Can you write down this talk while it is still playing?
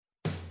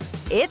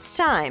It's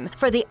time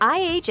for the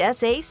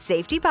IHSA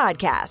Safety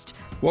Podcast.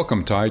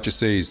 Welcome to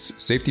IHSA's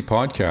Safety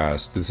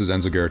Podcast. This is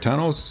Enzo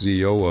Garetano,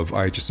 CEO of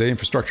IHSA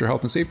Infrastructure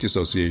Health and Safety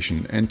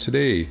Association. And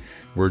today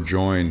we're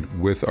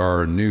joined with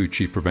our new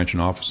Chief Prevention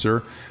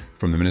Officer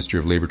from the Ministry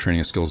of Labor,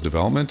 Training and Skills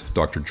Development,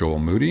 Dr. Joel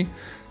Moody.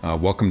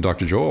 Welcome,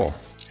 Dr. Joel.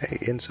 Hey,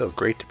 Enzo.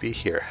 Great to be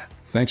here.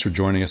 Thanks for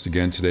joining us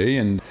again today.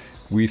 And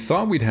we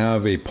thought we'd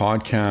have a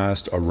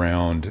podcast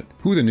around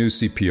who the new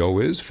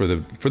CPO is for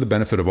the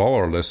benefit of all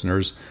our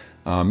listeners.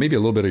 Maybe a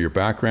little bit of your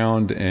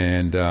background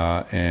and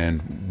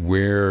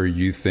where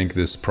you think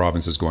this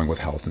province is going with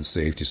health and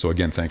safety. So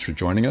again, thanks for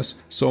joining us.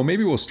 So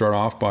maybe we'll start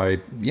off by,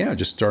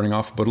 just starting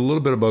off, but a little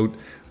bit about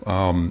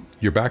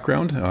your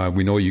background.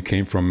 We know you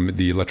came from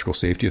the Electrical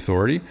Safety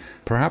Authority.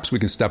 Perhaps we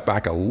can step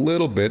back a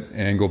little bit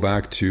and go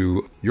back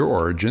to your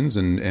origins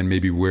and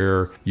maybe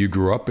where you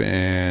grew up.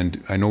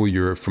 And I know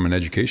you're from an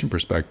education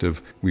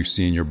perspective. We've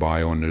seen your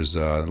bio, and there's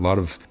a lot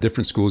of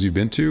different schools you've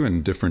been to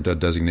and different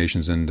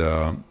designations and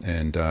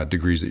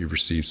degrees that you've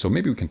received. So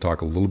maybe we can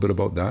talk a little bit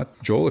about that.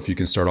 Joel, if you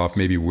can start off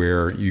maybe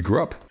where you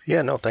grew up.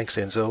 Yeah, no, thanks,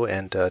 Enzo.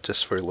 And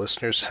just for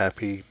listeners,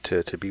 happy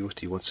to be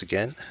with you once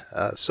again.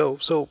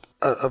 So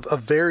a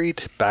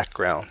varied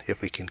background,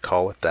 if we can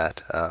call it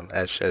that.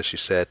 As you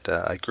said,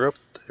 I grew up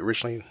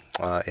originally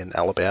in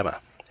Alabama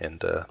in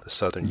the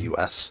southern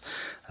U.S.,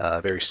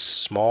 a very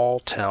small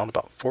town,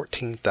 about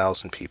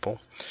 14,000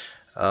 people.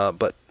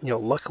 But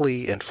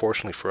luckily and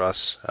fortunately for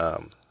us,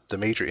 the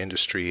major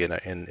industry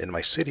in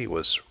my city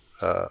was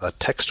a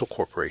textile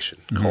corporation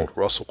called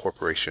Russell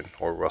Corporation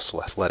or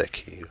Russell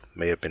Athletic. You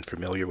may have been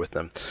familiar with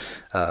them,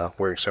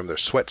 wearing some of their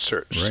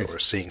sweatshirts or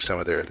seeing some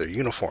of their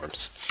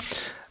uniforms.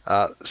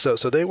 So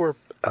they were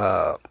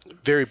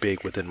very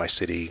big within my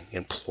city,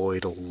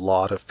 employed a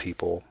lot of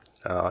people,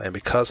 and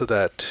because of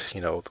that,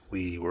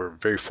 we were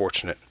very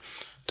fortunate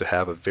to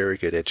have a very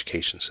good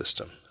education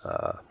system.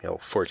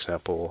 For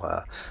example,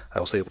 I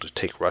was able to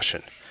take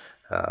Russian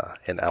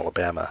in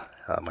Alabama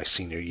my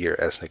senior year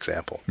as an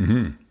example.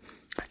 Mm-hmm.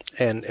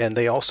 And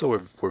they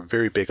also were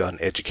very big on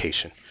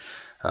education,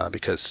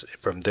 because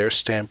from their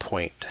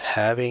standpoint,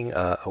 having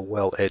a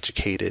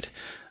well-educated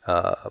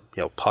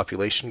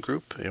population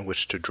group in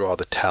which to draw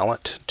the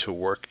talent to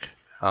work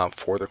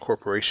for their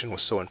corporation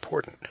was so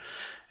important.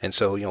 And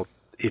so,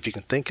 if you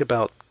can think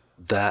about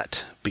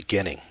that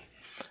beginning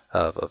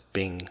of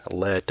being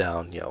led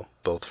down,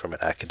 both from an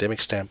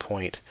academic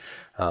standpoint,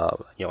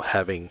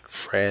 having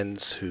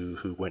friends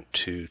who went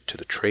to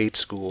the trade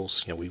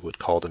schools, we would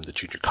call them the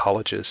junior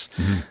colleges,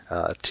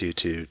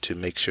 to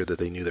make sure that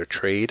they knew their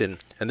trade,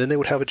 and then they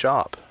would have a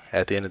job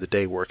at the end of the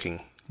day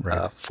working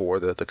for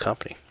the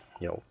company.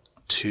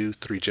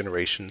 2-3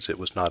 generations, it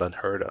was not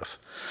unheard of.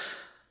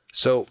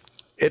 So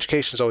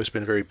education has always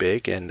been very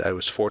big, and I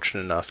was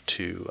fortunate enough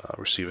to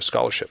receive a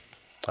scholarship.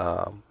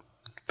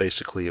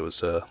 Basically, it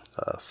was a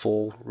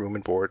full room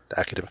and board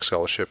academic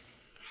scholarship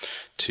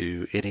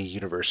to any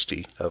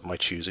university of my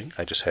choosing.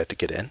 I just had to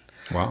get in.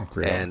 Wow,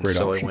 great so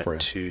option I went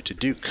for you. to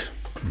Duke.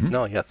 Mm-hmm.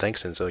 No, yeah,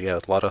 thanks, Enzo. Yeah,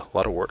 a lot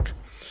of work.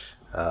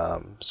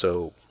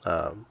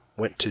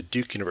 Went to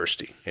Duke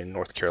University in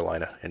North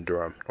Carolina, in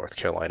Durham, North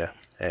Carolina,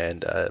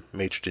 and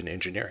majored in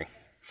engineering.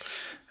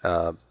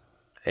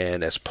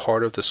 And as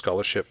part of the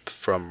scholarship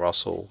from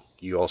Russell,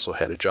 you also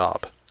had a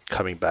job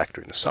coming back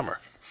during the summer.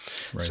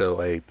 Right.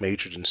 So I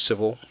majored in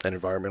civil and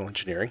environmental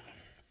engineering,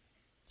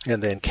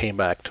 and then came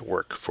back to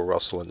work for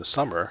Russell in the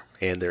summer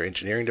in their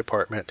engineering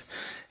department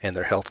and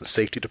their health and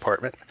safety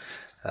department.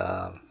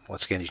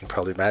 Once again, you can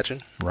probably imagine,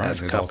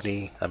 as a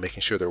company,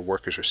 making sure their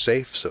workers are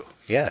safe. So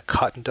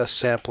cotton dust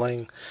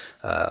sampling,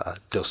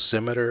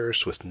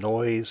 dosimeters with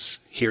noise,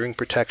 hearing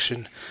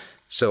protection.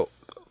 So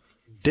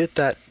did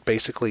that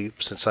basically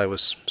since I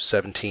was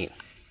 17.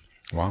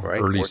 Wow,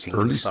 right? early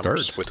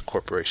start with the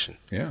corporation.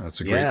 Yeah,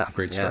 that's a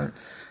great start.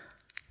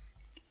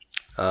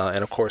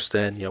 And of course,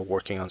 then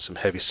working on some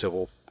heavy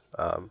civil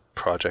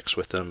projects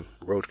with them,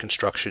 road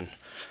construction.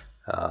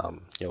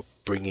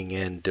 Bringing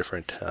in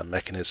different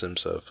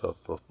mechanisms of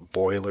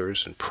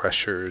boilers and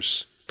pressure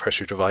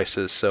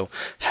devices. So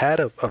had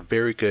a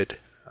very good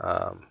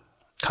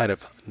kind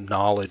of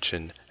knowledge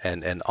and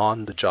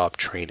on-the-job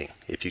training,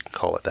 if you can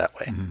call it that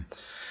way.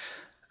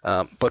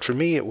 Mm-hmm. But for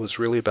me, it was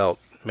really about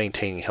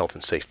maintaining health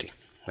and safety.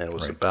 And it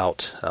was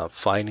about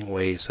finding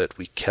ways that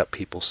we kept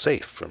people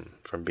safe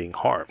from being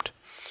harmed.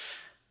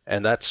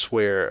 And that's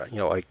where,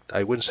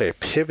 I wouldn't say I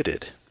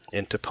pivoted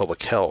into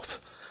public health,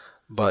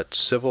 but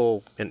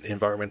civil and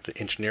environmental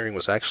engineering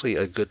was actually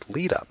a good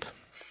lead up.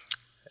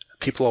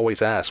 People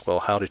always ask,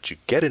 well, how did you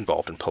get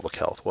involved in public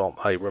health? Well,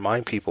 I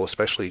remind people,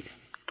 especially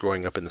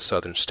growing up in the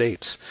southern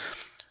states,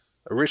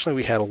 originally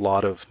we had a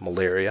lot of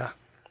malaria,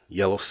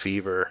 yellow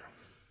fever,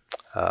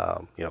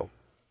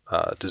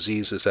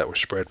 diseases that were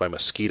spread by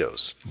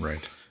mosquitoes.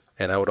 Right.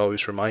 And I would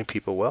always remind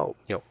people, well,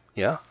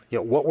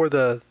 what were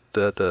the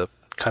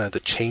kind of the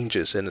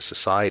changes in the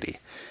society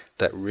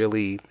that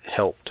really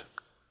helped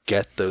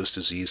get those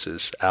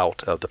diseases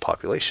out of the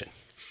population?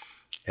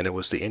 And it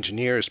was the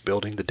engineers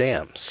building the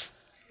dams.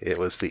 It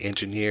was the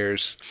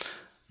engineers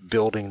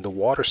building the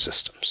water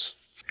systems.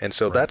 And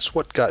so that's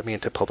what got me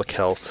into public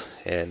health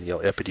and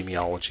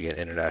epidemiology and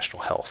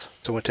international health.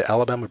 So I went to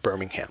Alabama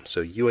Birmingham,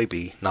 so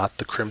UAB, not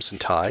the Crimson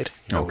Tide.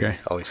 Okay.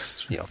 We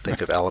always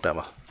think of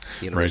Alabama,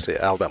 University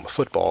of Alabama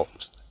football.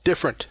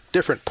 Different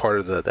part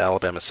of the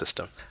Alabama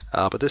system.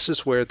 But this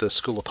is where the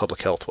School of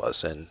Public Health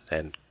was,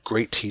 and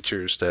great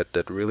teachers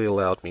that really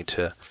allowed me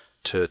to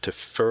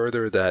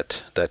further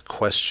that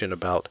question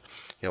about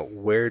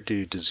where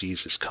do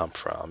diseases come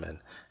from,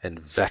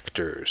 and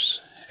vectors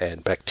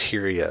and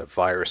bacteria,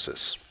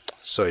 viruses.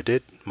 So I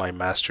did my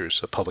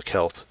master's of public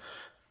health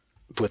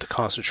with a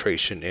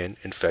concentration in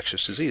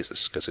infectious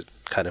diseases because it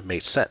kind of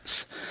made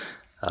sense.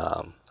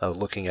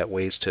 Looking at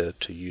ways to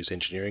use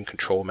engineering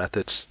control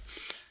methods.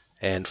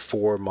 And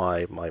for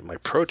my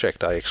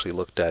project, I actually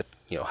looked at,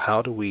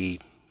 how do we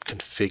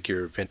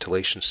configure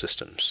ventilation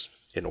systems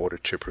in order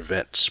to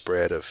prevent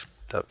spread of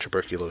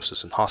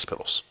tuberculosis in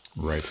hospitals.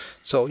 Right.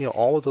 So,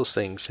 all of those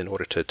things in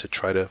order to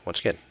try to, once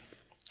again,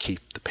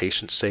 keep the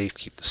patients safe,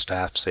 keep the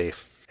staff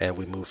safe, and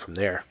we move from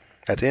there.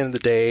 At the end of the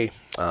day,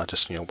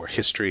 just, more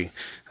history,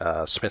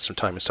 spent some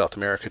time in South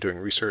America doing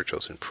research. I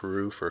was in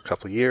Peru for a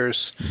couple of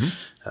years,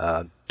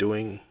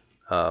 doing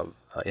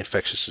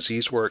infectious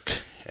disease work,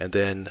 and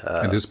then...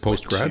 and this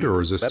post-grad, or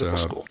is this...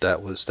 School.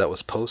 That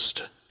was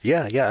post...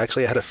 Yeah.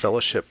 Actually, I had a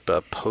fellowship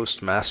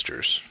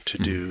post-masters to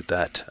do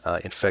that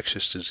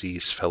infectious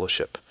disease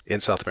fellowship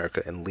in South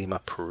America, in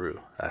Lima, Peru,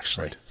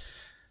 actually. Right.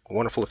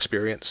 Wonderful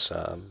experience,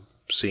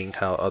 seeing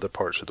how other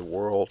parts of the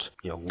world,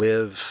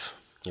 live,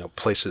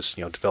 places,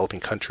 developing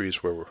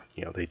countries where,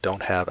 they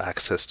don't have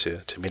access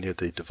to many of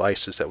the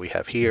devices that we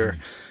have here.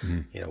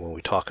 When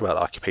we talk about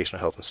occupational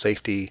health and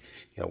safety,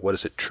 what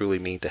does it truly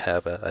mean to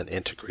have an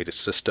integrated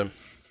system?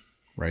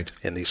 Right.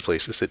 In these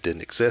places that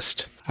didn't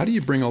exist. How do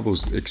you bring all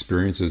those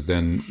experiences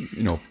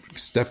then,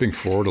 stepping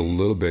forward a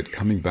little bit,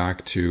 coming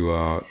back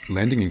to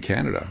landing in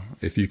Canada?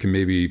 If you can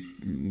maybe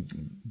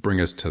bring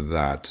us to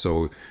that.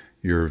 So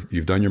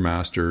you've done your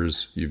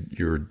master's,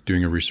 you're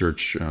doing a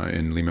research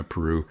in Lima,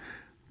 Peru.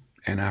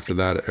 And after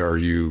that, are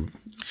you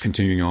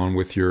continuing on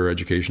with your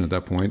education at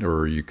that point,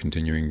 or are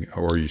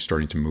you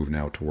starting to move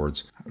now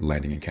towards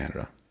landing in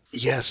Canada?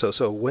 Yeah,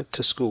 so went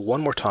to school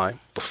one more time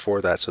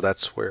before that. So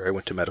that's where I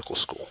went to medical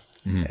school.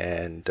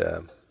 And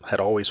had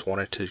always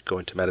wanted to go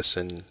into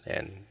medicine,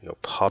 and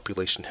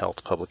population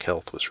health, public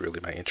health was really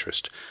my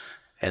interest.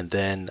 And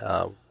then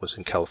was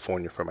in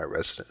California for my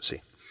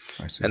residency.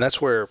 I see. And that's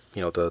where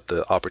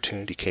the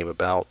opportunity came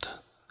about.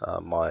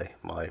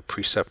 My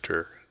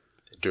preceptor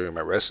during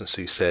my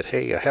residency said,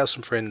 "Hey, I have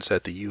some friends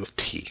at the U of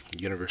T,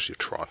 University of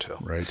Toronto,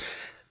 right,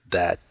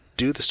 that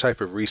do this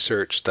type of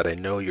research that I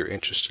know you're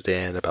interested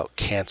in about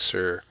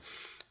cancer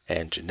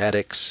and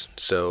genetics.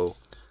 So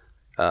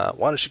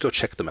why don't you go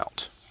check them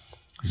out?"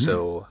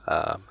 So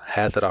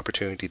had that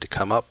opportunity to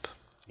come up,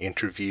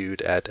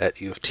 interviewed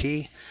at U of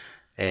T,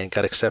 and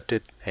got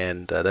accepted.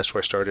 And that's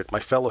where I started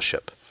my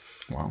fellowship.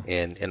 Wow.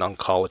 in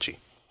oncology.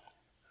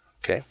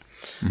 Okay.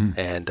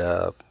 And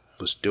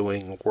was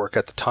doing work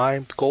at the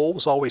time. The goal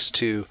was always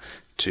to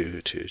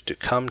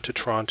come to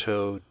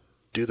Toronto,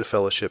 do the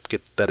fellowship,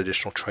 get that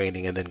additional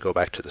training, and then go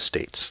back to the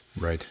States.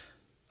 Right.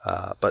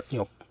 But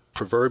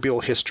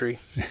proverbial history,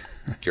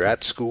 you're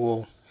at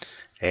school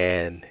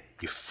and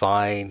you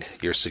find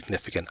your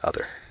significant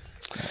other.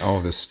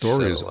 Oh, this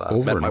story is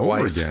over and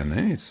over again.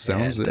 Hey, it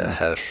sounds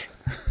and,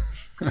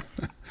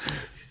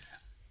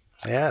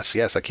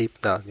 Yes, I keep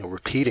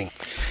repeating.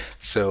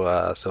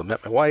 So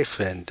met my wife,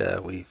 and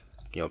we've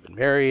been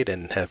married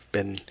and have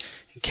been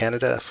in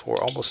Canada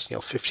for almost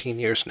 15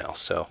 years now.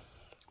 So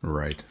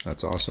right,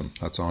 that's awesome.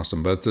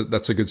 But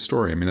that's a good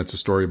story. I mean, that's a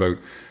story about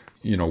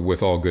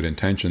with all good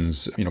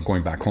intentions,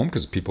 going back home,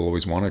 because people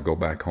always want to go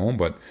back home,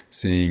 but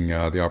seeing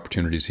the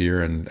opportunities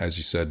here, and as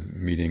you said,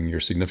 meeting your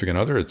significant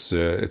other, it's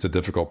a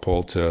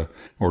difficult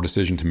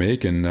decision to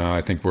make, and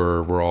I think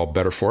we're all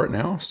better for it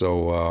now.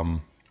 So.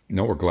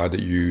 No, we're glad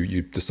that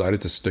you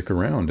decided to stick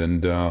around,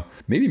 and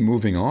maybe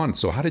moving on.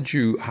 So how did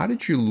you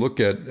look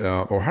at,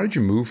 or how did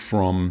you move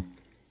from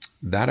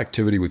that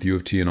activity with U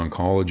of T in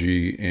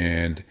oncology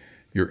and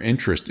your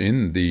interest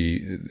in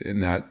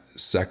that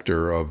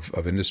sector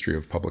of industry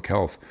of public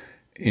health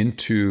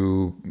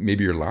into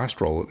maybe your last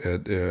role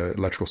at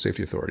Electrical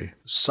Safety Authority?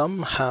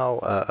 Somehow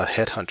a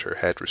headhunter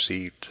had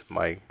received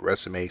my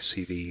resume,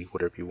 CV,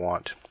 whatever you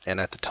want, and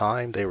at the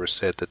time they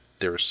said that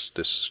there was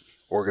this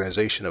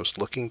organization that was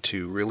looking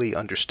to really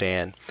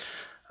understand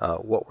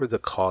what were the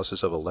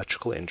causes of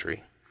electrical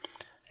injury,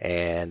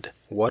 and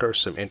what are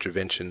some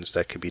interventions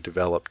that could be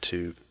developed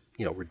to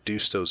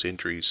reduce those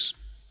injuries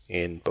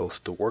in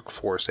both the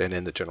workforce and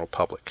in the general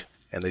public.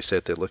 And they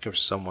said they're looking for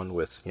someone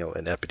with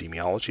an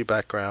epidemiology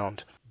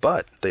background,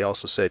 but they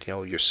also said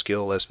your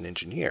skill as an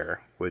engineer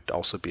would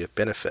also be of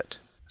benefit.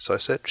 So I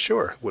said,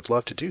 sure, would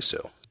love to do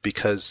so.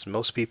 Because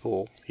most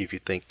people, if you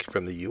think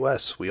from the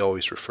U.S., we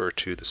always refer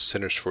to the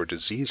Centers for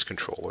Disease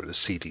Control, or the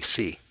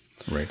CDC.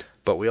 Right.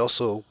 But we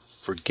also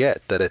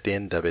forget that at the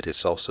end of it,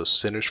 it's also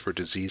Centers for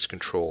Disease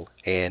Control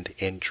and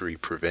Injury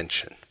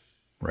Prevention.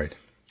 Right.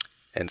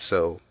 And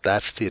so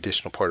that's the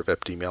additional part of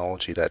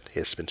epidemiology that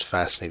has been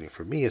fascinating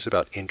for me, is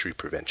about injury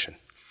prevention.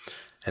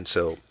 And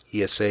so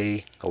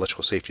ESA,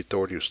 Electrical Safety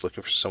Authority, was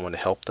looking for someone to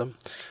help them.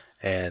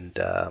 And,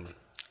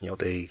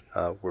 they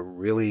were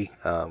really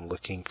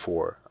looking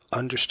for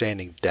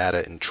understanding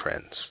data and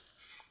trends,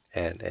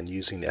 and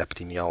using the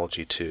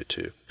epidemiology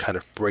to kind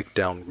of break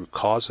down root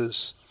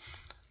causes,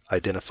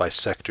 identify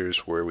sectors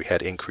where we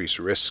had increased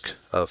risk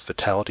of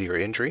fatality or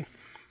injury,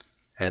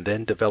 and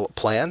then develop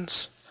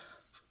plans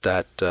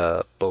that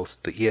both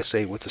the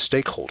ESA with the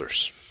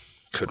stakeholders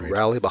could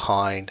rally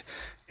behind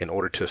in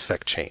order to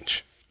affect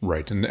change.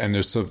 Right. And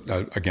there's,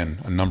 again,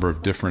 a number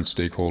of different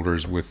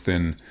stakeholders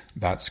within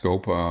that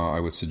scope, I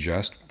would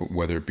suggest, but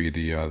whether it be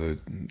the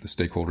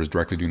stakeholders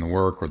directly doing the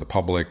work, or the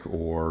public,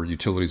 or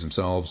utilities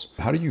themselves.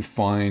 How do you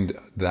find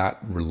that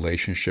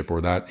relationship or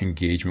that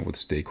engagement with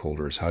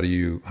stakeholders? How do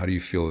you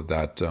feel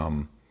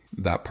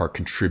that part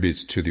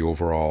contributes to the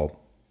overall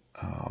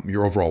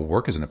your overall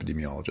work as an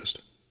epidemiologist?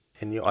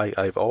 And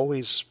I've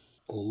always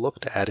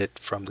looked at it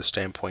from the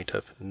standpoint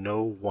of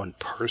no one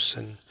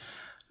person,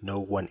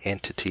 no one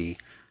entity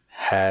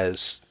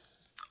has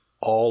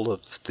all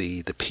of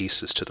the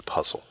pieces to the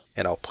puzzle.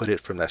 And I'll put it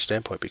from that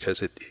standpoint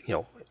because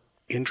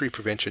injury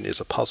prevention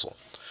is a puzzle.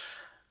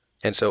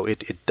 And so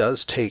it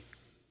does take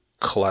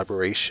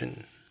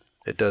collaboration,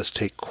 it does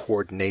take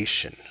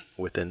coordination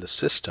within the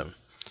system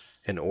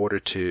in order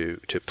to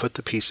put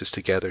the pieces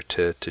together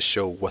to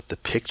show what the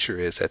picture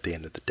is at the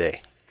end of the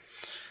day.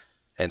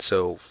 And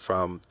so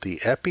from the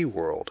epi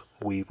world,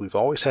 we've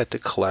always had to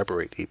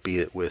collaborate, be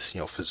it with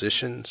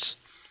physicians,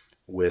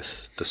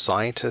 with the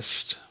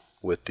scientists,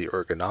 with the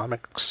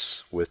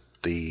ergonomics, with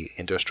the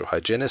industrial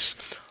hygienists.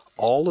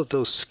 All of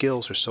those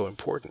skills are so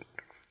important.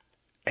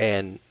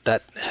 And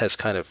that has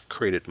kind of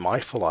created my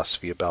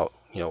philosophy about,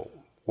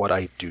 what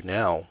I do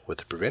now with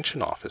the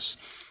prevention office,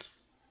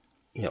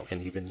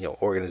 and even,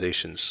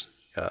 organizations,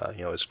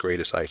 as great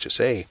as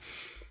IHSA,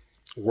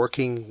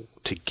 working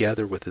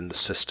together within the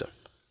system,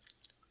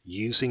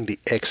 using the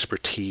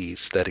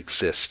expertise that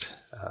exists.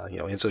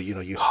 And so,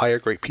 you hire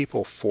great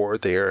people for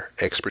their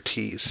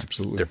expertise,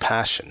 Absolutely. Their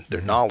passion,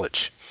 their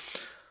knowledge.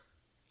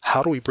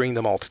 How do we bring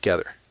them all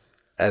together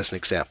as an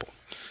example?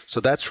 So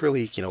that's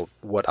really,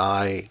 what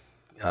I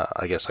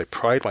guess I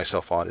pride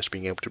myself on, is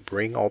being able to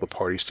bring all the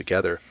parties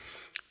together,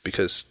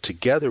 because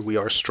together we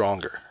are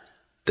stronger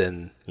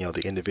than,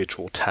 the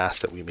individual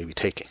tasks that we may be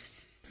taking.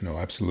 No,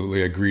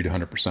 absolutely. I agreed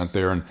 100%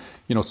 there. And,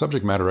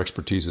 subject matter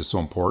expertise is so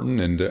important.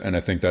 And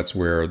I think that's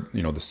where,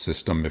 the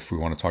system, if we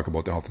want to talk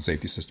about the health and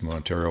safety system of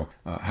Ontario,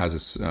 has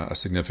a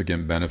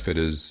significant benefit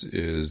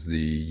is the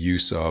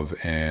use of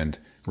and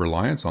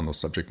reliance on those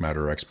subject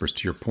matter experts.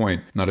 To your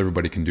point, not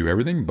everybody can do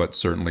everything, but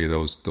certainly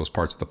those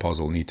parts of the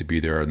puzzle need to be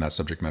there. And that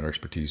subject matter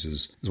expertise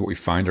is what we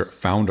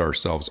found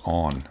ourselves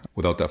on.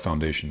 Without that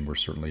foundation, we're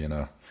certainly in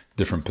a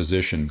different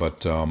position.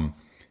 But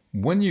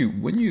when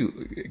you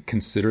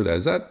consider that,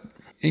 is that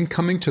in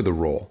coming to the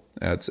role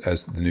as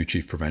the new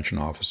Chief Prevention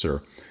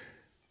Officer,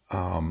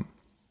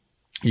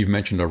 you've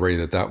mentioned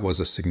already that was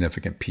a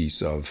significant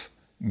piece of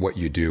what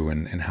you do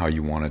and how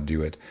you want to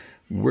do it.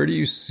 Where do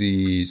you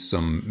see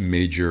some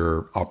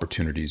major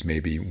opportunities,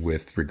 maybe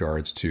with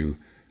regards to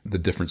the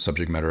different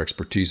subject matter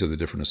expertise of the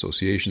different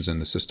associations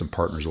and the system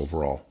partners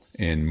overall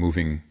in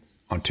moving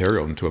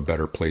Ontario into a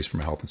better place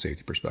from a health and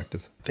safety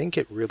perspective? I think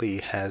it really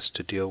has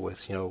to deal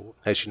with,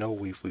 as you know,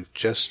 we've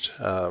just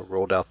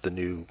rolled out the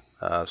new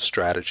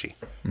strategy,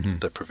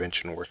 the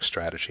prevention work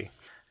strategy.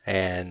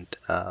 And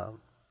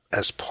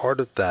as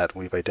part of that,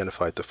 we've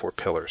identified the 4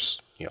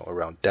 pillars,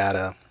 around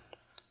data,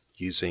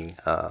 using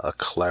a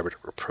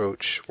collaborative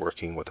approach,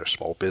 working with our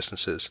small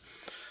businesses.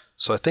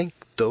 So I think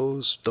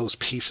those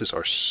pieces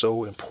are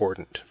so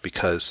important,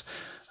 because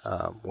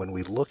when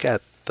we look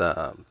at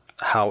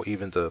how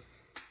even the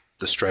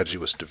strategy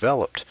was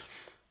developed,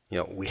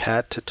 we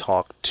had to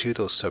talk to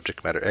those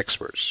subject matter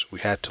experts.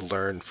 We had to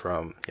learn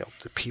from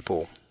the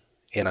people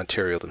in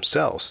Ontario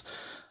themselves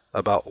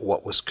about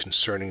what was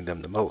concerning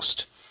them the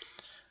most.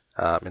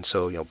 And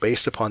so,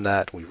 based upon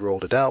that, we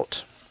rolled it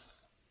out.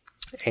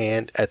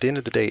 And at the end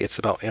of the day, it's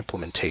about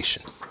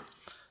implementation.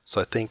 So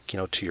I think,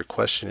 to your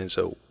question is,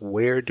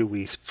 where do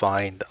we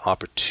find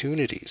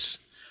opportunities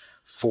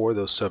for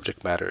those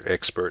subject matter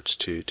experts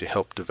to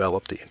help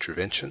develop the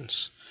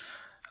interventions?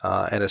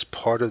 And as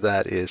part of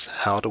that is,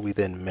 how do we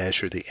then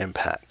measure the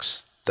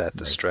impacts that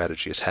the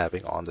strategy is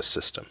having on the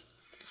system?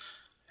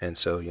 And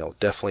so,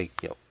 definitely,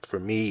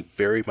 for me,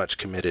 very much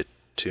committed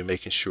to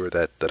making sure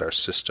that our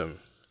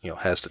system,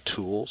 has the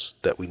tools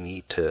that we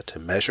need to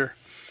measure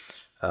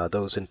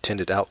those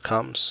intended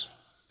outcomes,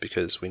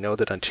 because we know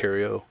that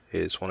Ontario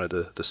is one of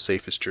the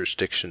safest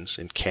jurisdictions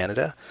in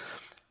Canada.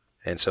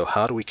 And so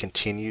how do we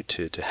continue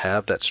to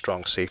have that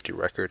strong safety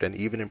record and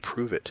even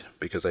improve it?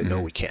 Because I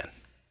know we can.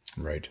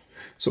 Right.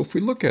 So if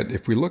we look at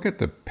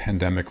the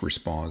pandemic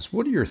response,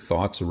 what are your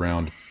thoughts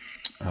around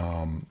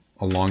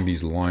along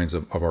these lines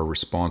of our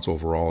response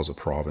overall as a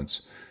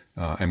province,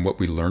 and what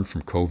we learned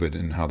from COVID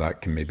and how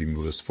that can maybe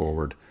move us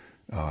forward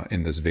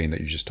in this vein that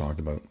you just talked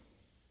about?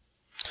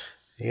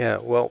 Yeah,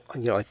 well,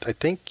 I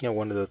think,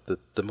 one of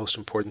the most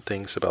important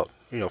things about,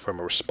 from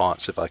a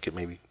response, if I could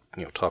maybe,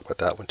 talk about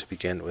that one to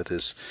begin with,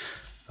 is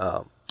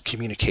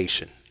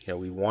communication.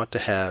 We want to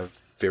have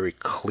very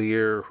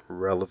clear,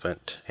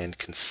 relevant, and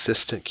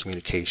consistent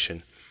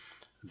communication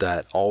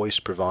that always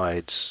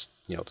provides,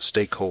 the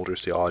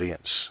stakeholders, the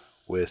audience,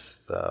 with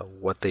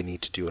what they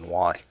need to do and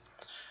why.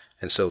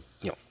 And so,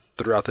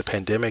 throughout the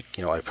pandemic,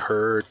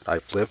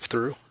 I've lived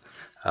through,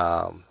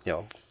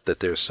 that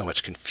there's so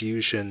much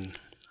confusion,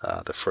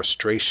 the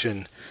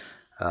frustration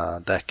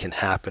that can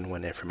happen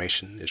when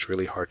information is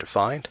really hard to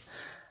find.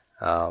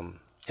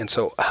 And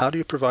so how do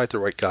you provide the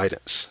right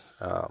guidance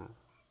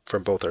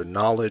from both our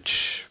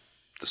knowledge,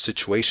 the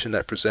situation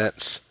that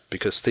presents,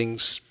 because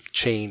things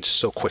change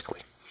so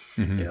quickly.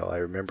 Mm-hmm. I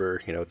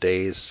remember,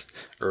 days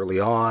early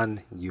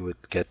on, you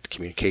would get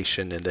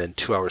communication and then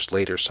 2 hours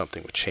later,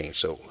 something would change.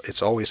 So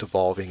it's always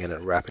evolving in a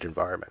rapid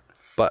environment.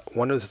 But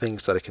one of the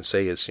things that I can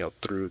say is,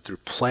 through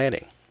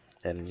planning,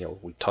 and,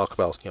 we talk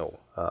about,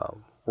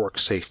 work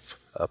safe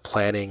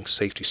planning,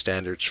 safety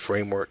standards,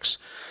 frameworks,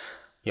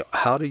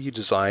 how do you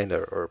design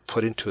or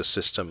put into a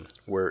system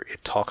where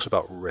it talks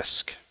about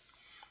risk?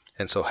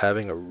 And so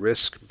having a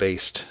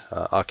risk-based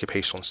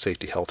occupational and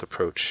safety health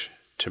approach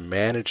to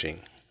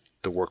managing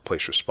the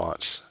workplace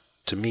response,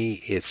 to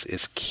me,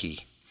 is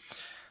key.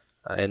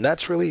 And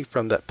that's really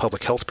from that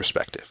public health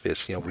perspective.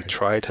 Is right. We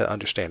try to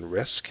understand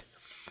risk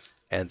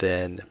and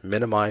then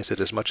minimize it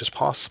as much as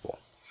possible.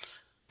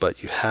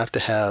 But you have to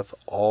have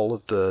all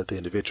of the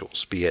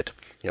individuals, be it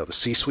the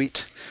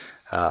C-suite,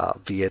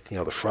 be it the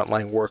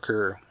frontline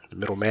worker, the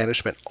middle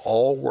management,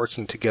 all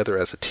working together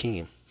as a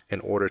team in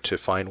order to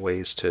find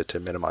ways to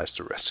minimize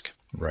the risk.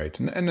 Right,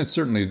 and it's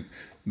certainly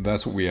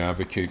that's what we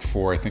advocate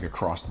for. I think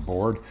across the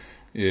board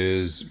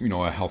is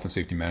a health and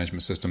safety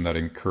management system that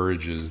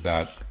encourages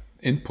that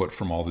input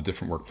from all the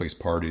different workplace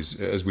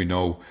parties. As we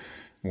know,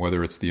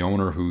 whether it's the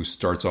owner who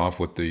starts off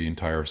with the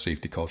entire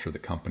safety culture of the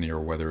company, or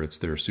whether it's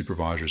their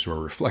supervisors who are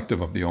reflective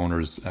of the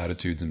owner's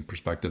attitudes and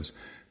perspectives,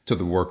 to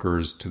the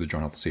workers, to the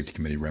Joint Health and Safety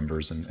Committee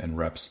members and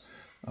reps,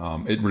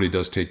 it really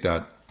does take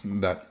that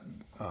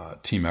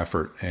team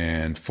effort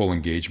and full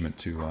engagement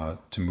to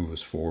move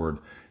us forward.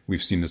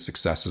 We've seen the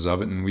successes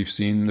of it, and we've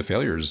seen the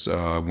failures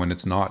when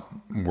it's not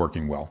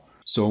working well.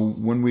 So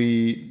when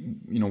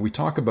we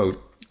talk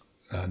about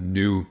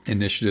new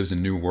initiatives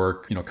and new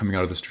work, coming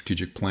out of the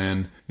strategic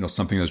plan,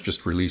 something that's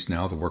just released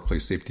now, the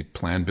Workplace Safety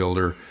Plan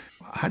Builder.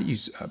 How do you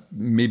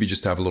maybe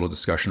just have a little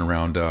discussion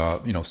around,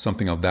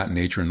 something of that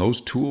nature and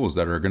those tools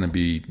that are going to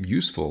be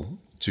useful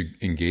to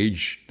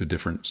engage the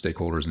different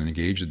stakeholders and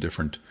engage the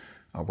different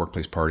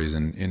workplace parties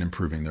in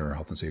improving their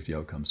health and safety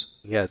outcomes?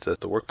 Yeah,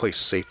 the Workplace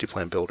Safety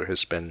Plan Builder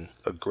has been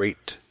a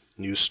great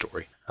news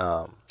story.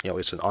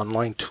 It's an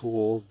online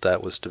tool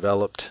that was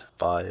developed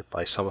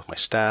by some of my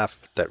staff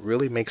that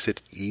really makes it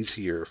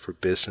easier for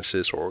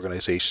businesses or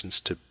organizations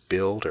to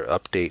build or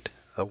update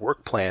a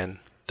work plan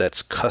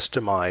that's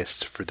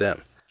customized for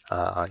them.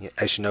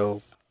 As you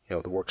know,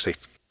 the WorkSafe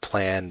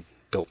plan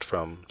built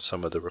from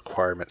some of the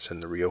requirements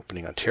in the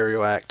Reopening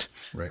Ontario Act.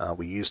 Right.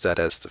 We use that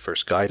as the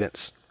first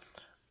guidance.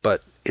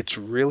 But it's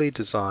really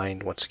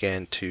designed, once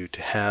again, to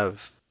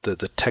have the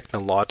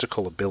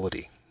technological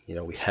ability.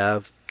 We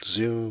have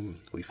Zoom,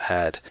 we've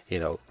had,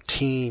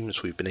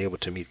 Teams, we've been able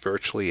to meet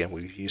virtually, and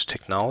we've used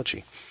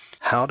technology.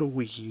 How do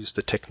we use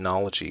the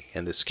technology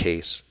in this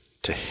case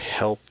to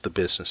help the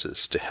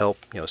businesses, to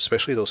help,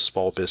 especially those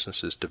small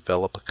businesses,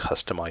 develop a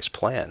customized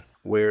plan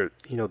where,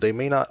 they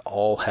may not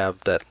all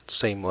have that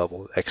same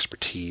level of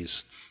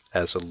expertise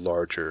as a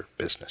larger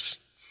business.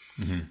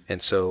 Mm-hmm.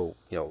 And so,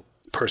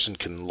 person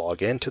can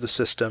log into the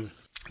system.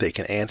 They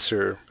can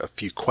answer a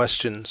few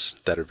questions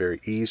that are very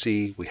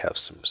easy. We have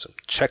some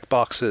check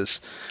boxes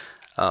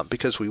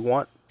because we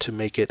want to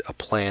make it a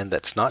plan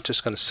that's not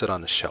just going to sit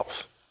on the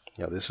shelf.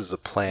 This is a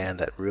plan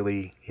that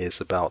really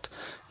is about,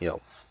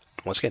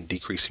 once again,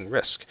 decreasing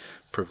risk,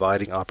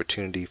 providing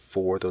opportunity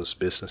for those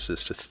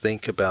businesses to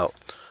think about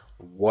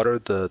what are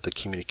the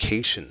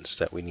communications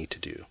that we need to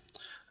do,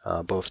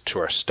 both to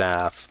our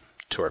staff,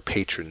 to our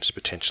patrons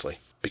potentially.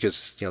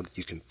 Because,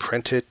 you can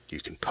print it, you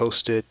can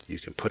post it, you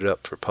can put it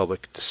up for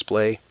public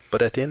display.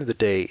 But at the end of the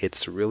day,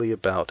 it's really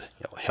about,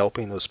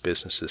 helping those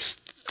businesses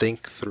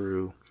think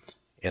through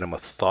in a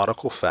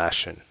methodical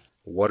fashion,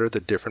 what are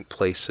the different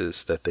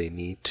places that they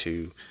need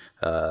to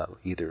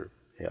either,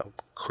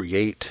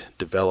 create,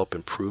 develop,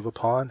 improve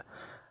upon,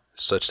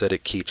 such that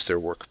it keeps their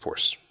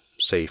workforce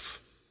safe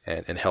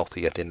and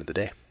healthy at the end of the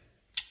day.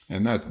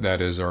 And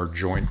that is our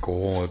joint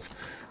goal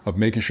of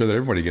making sure that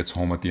everybody gets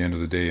home at the end of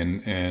the day.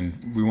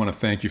 And we want to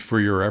thank you for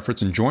your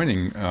efforts in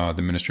joining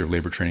the Ministry of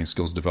Labor, Training and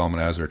Skills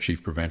Development as our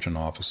Chief Prevention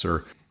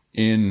Officer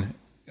in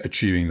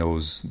achieving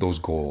those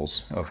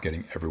goals of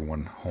getting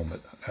everyone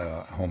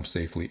home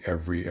safely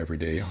every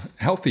day,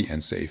 healthy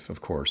and safe, of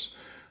course,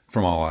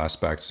 from all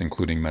aspects,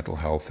 including mental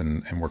health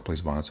and workplace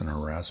violence and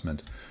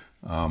harassment,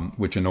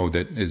 which I know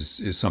that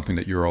is something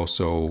that you're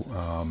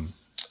also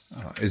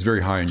is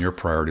very high on your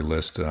priority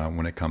list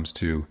when it comes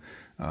to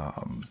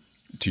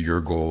to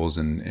your goals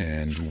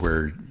and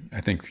where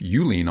I think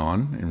you lean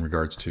on in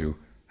regards to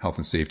health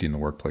and safety in the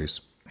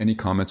workplace. Any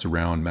comments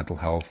around mental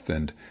health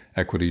and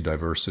equity,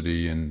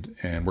 diversity, and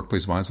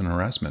workplace violence and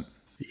harassment?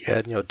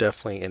 Yeah,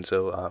 definitely. And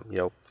so,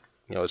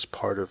 as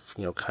part of,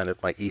 kind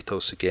of my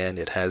ethos again,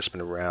 it has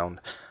been around,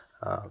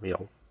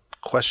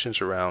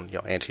 questions around,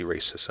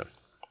 anti-racism.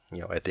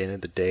 At the end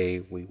of the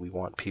day, we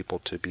want people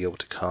to be able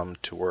to come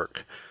to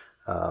work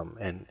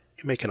and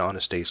make an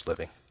honest day's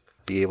living,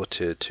 be able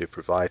to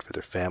provide for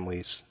their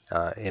families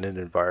in an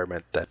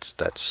environment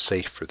that's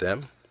safe for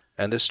them.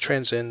 And this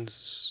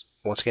transcends,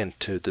 once again,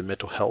 to the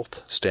mental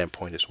health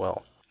standpoint as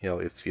well.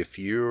 If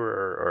you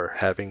are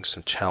having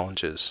some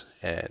challenges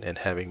and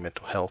having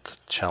mental health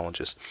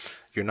challenges,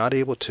 you're not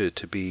able to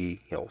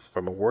be,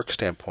 from a work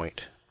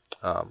standpoint,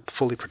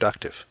 fully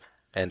productive.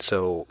 And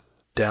so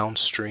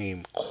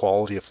downstream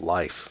quality of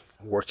life,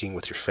 working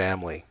with your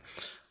family,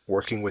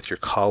 working with your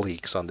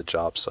colleagues on the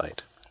job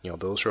site,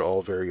 those are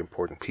all very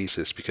important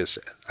pieces, because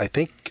I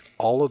think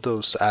all of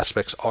those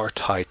aspects are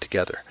tied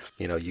together.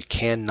 You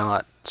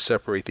cannot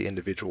separate the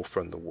individual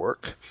from the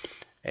work,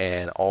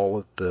 and all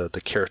of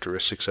the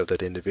characteristics of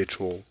that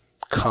individual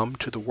come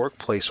to the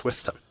workplace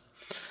with them.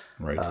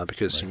 Right.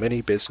 Because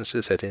many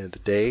businesses at the end of the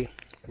day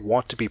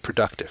want to be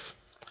productive.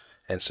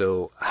 And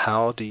so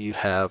how do you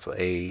have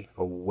a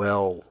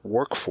well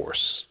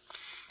workforce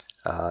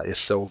is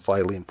so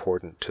vitally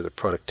important to the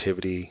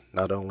productivity,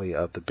 not only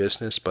of the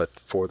business, but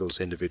for those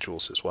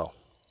individuals as well.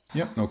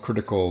 Yep, no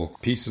critical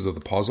pieces of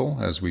the puzzle,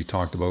 as we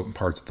talked about,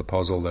 parts of the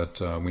puzzle that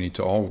we need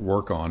to all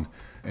work on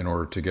in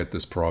order to get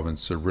this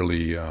province to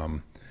really,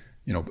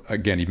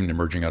 again, even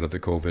emerging out of the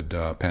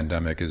COVID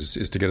pandemic,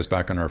 is to get us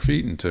back on our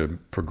feet and to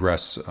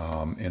progress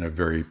in a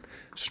very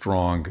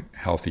strong,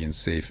 healthy, and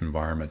safe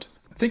environment.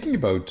 Thinking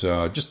about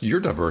just your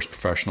diverse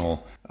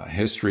professional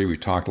history, we've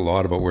talked a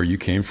lot about where you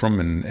came from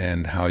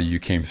and how you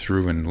came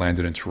through and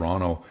landed in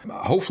Toronto.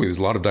 Hopefully there's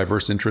a lot of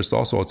diverse interests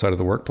also outside of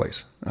the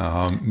workplace.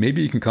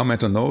 Maybe you can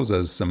comment on those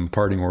as some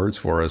parting words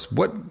for us.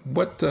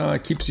 What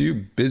keeps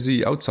you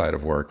busy outside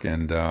of work,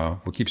 and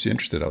what keeps you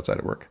interested outside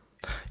of work?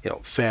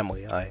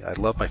 Family. I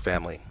love my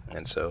family.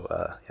 And so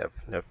I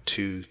have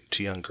two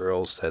young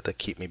girls that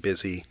keep me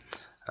busy.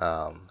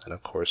 And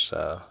of course,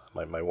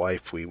 my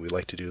wife, we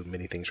like to do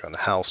many things around the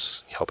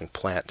house, helping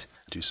plant,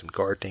 do some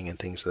gardening and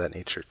things of that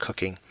nature,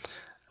 cooking.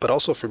 But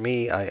also for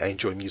me, I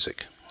enjoy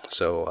music.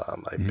 So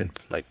I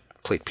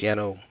played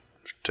piano,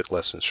 took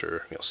lessons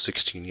for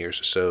 16 years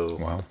or so.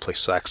 Wow. Play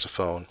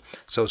saxophone.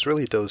 So it's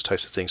really those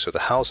types of things. So the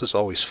house is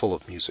always full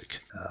of music.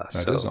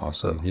 That is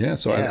awesome.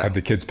 So have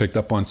the kids picked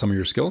up on some of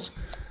your skills?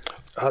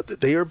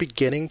 They are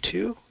beginning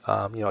to.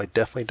 I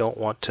definitely don't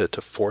want to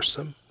force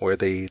them where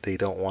they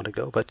don't want to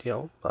go. But,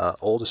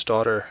 oldest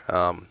daughter,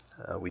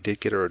 we did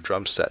get her a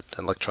drum set,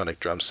 an electronic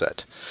drum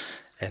set.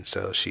 And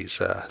so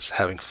she's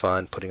having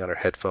fun, putting on her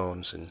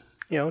headphones and,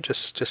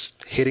 just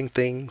hitting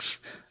things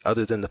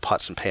other than the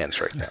pots and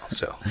pans right now.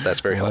 So that's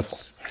very helpful.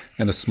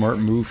 And a smart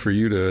move for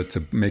you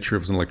to make sure it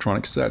was an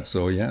electronic set.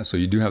 So so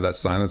you do have that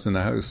silence in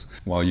the house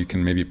while you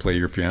can maybe play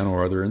your piano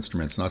or other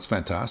instruments. And that's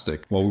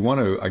fantastic. Well, I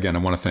want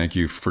to thank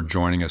you for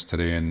joining us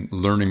today and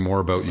learning more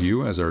about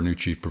you as our new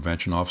Chief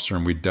Prevention Officer.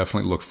 And we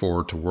definitely look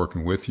forward to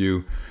working with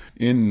you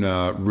in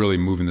really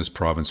moving this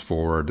province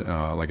forward,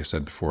 like I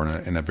said before,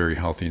 in a very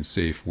healthy and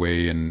safe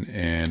way,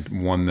 and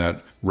one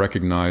that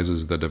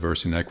recognizes the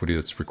diversity and equity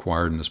that's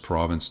required in this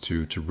province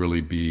to really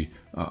be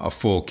a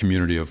full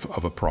community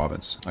of a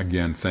province.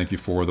 Again, thank you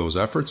for those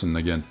efforts. And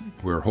again,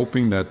 we're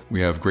hoping that we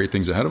have great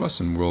things ahead of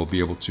us and we'll be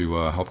able to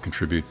help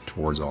contribute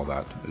towards all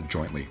that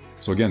jointly.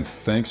 So again,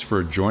 thanks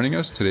for joining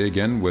us today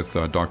again with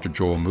Dr.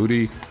 Joel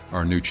Moody,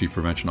 our new Chief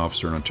Prevention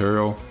Officer in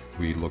Ontario.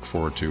 We look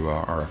forward to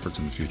our efforts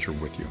in the future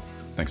with you.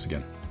 Thanks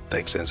again.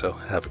 Thanks, Enzo.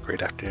 Have a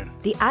great afternoon.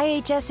 The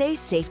IHSA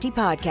Safety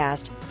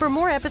Podcast. For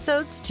more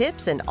episodes,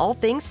 tips, and all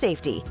things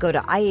safety, go to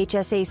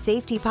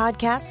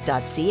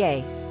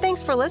ihsasafetypodcast.ca.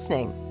 Thanks for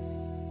listening.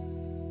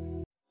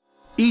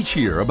 Each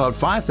year, about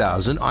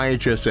 5,000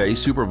 IHSA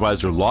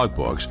supervisor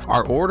logbooks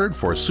are ordered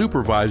for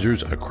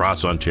supervisors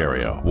across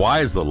Ontario. Why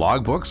is the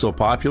logbook so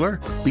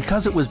popular?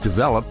 Because it was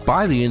developed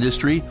by the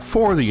industry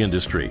for the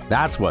industry.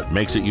 That's what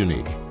makes it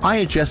unique.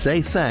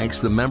 IHSA thanks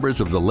the members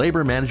of the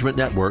Labor Management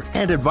Network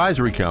and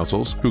advisory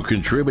councils who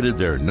contributed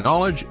their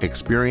knowledge,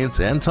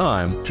 experience, and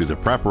time to the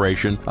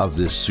preparation of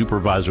this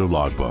supervisor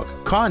logbook.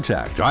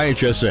 Contact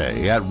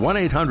IHSA at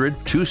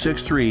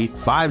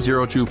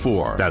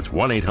 1-800-263-5024. That's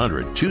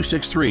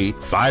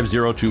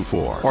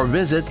 1-800-263-5024. Or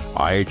visit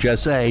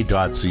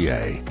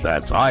ihsa.ca.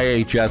 That's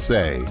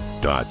ihsa.ca.